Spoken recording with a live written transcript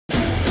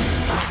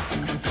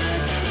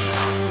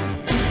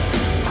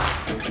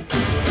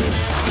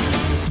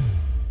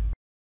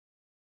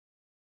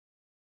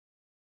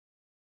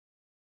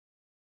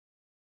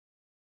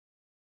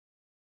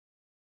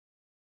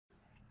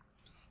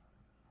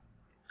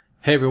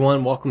Hey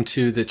everyone, welcome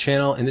to the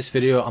channel. In this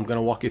video, I'm going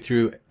to walk you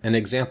through an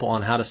example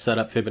on how to set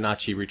up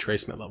Fibonacci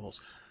retracement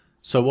levels.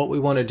 So what we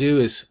want to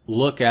do is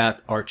look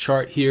at our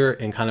chart here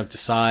and kind of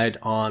decide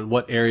on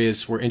what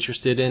areas we're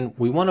interested in.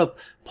 We want to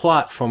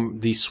plot from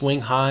the swing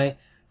high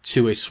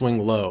to a swing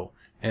low.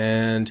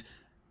 And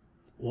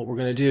what we're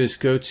going to do is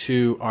go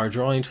to our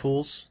drawing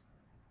tools,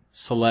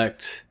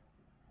 select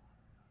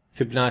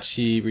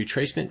Fibonacci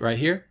retracement right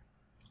here.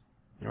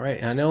 All right,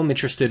 and I know I'm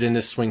interested in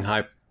this swing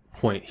high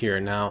point here.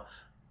 Now,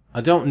 I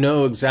don't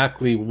know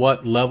exactly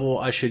what level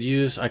I should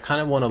use. I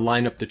kind of want to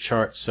line up the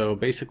chart. So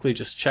basically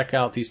just check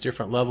out these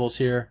different levels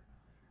here.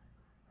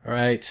 All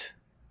right.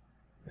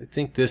 I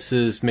think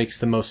this makes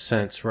the most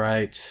sense,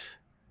 right?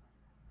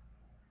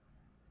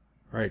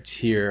 Right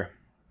here.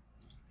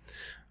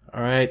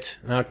 All right.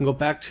 Now I can go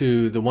back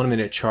to the 1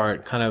 minute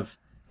chart, kind of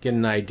get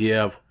an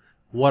idea of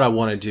what I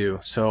want to do.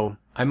 So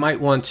I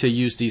might want to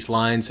use these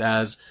lines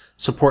as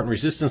support and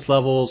resistance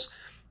levels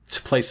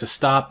to place a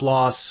stop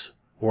loss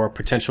or a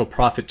potential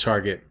profit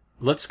target.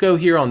 Let's go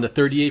here on the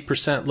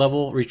 38%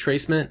 level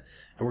retracement,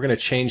 and we're going to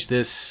change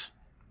this.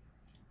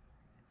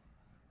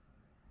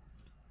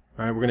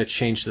 All right, we're going to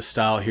change the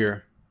style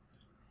here.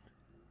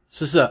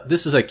 This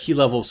is a key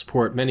level of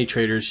support many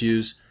traders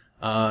use.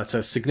 It's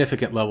a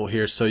significant level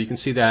here, so you can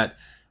see that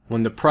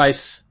when the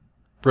price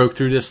broke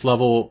through this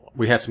level,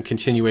 we had some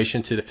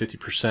continuation to the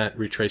 50%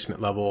 retracement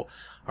level.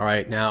 All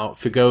right, now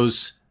if it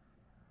goes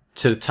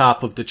to the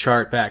top of the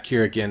chart back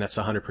here again, that's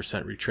 100%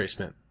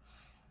 retracement.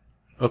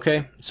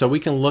 Okay, so we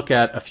can look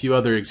at a few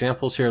other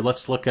examples here.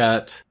 Let's look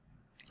at,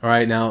 all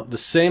right, now the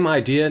same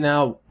idea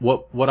now.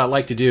 What I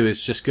like to do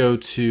is just go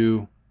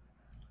to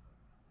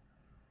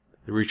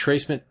the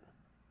retracement,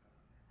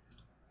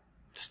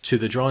 to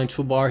the drawing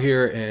toolbar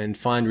here and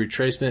find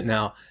retracement.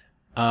 Now,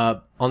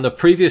 on the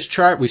previous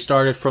chart, we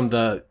started from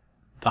the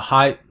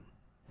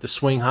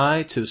swing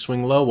high to the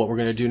swing low. What we're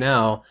going to do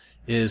now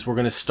is we're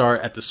going to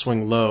start at the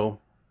swing low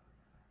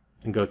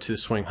and go to the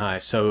swing high.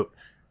 So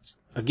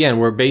again,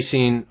 we're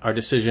basing our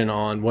decision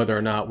on whether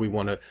or not we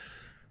want to,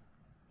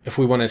 if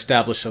we want to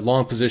establish a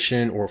long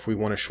position or if we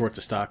want to short the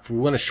stock. If we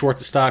want to short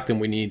the stock, then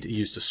we need to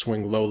use the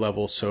swing low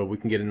level so we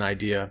can get an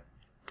idea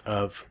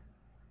of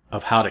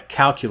how to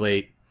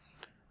calculate,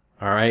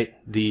 all right,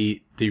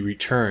 the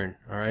return.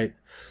 All right.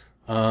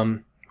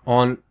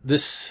 On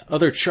this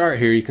other chart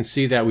here, you can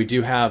see that we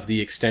do have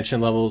the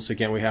extension levels.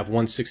 Again, we have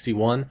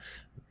 161.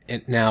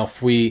 And now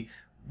if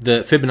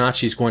the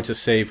Fibonacci is going to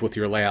save with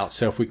your layout.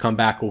 So if we come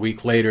back a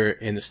week later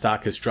and the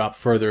stock has dropped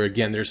further,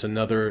 again, there's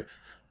another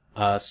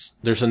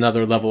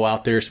level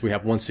out there. So we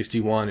have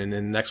 161, and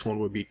then the next one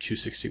would be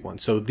 261.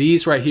 So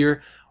these right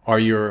here are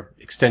your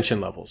extension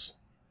levels.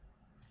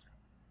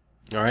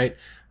 All right,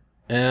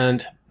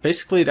 and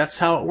basically that's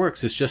how it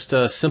works. It's just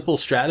a simple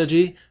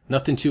strategy,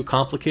 nothing too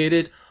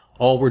complicated.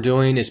 All we're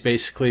doing is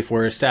basically if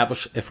we're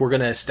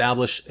going to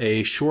establish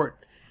a short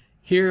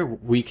here,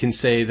 we can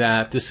say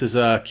that this is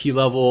a key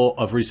level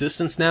of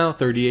resistance now,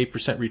 38%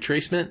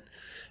 retracement.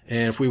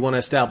 And if we want to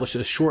establish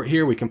a short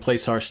here, we can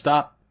place our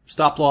stop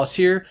loss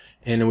here,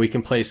 and then we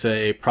can place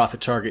a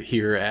profit target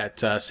here at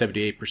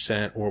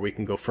 78%, or we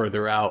can go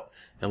further out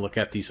and look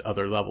at these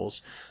other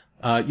levels.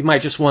 You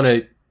might just want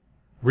to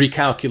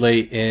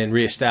recalculate and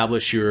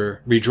reestablish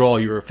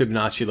redraw your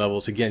Fibonacci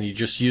levels. Again, you're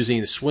just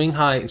using the swing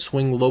high and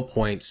swing low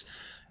points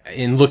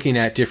in looking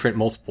at different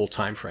multiple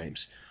time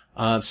frames.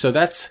 So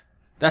that's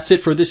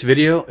it for this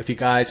video.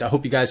 I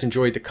hope you guys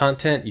enjoyed the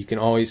content. You can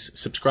always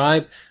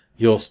subscribe.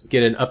 You'll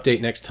get an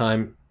update next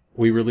time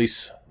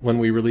when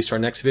we release our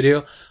next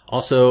video.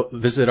 Also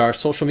visit our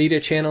social media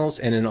channels,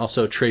 and then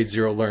also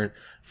TradeZero Learn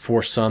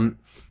for some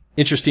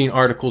interesting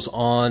articles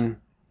on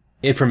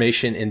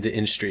information in the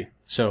industry.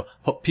 So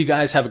hope you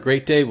guys have a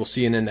great day. We'll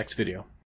see you in the next video.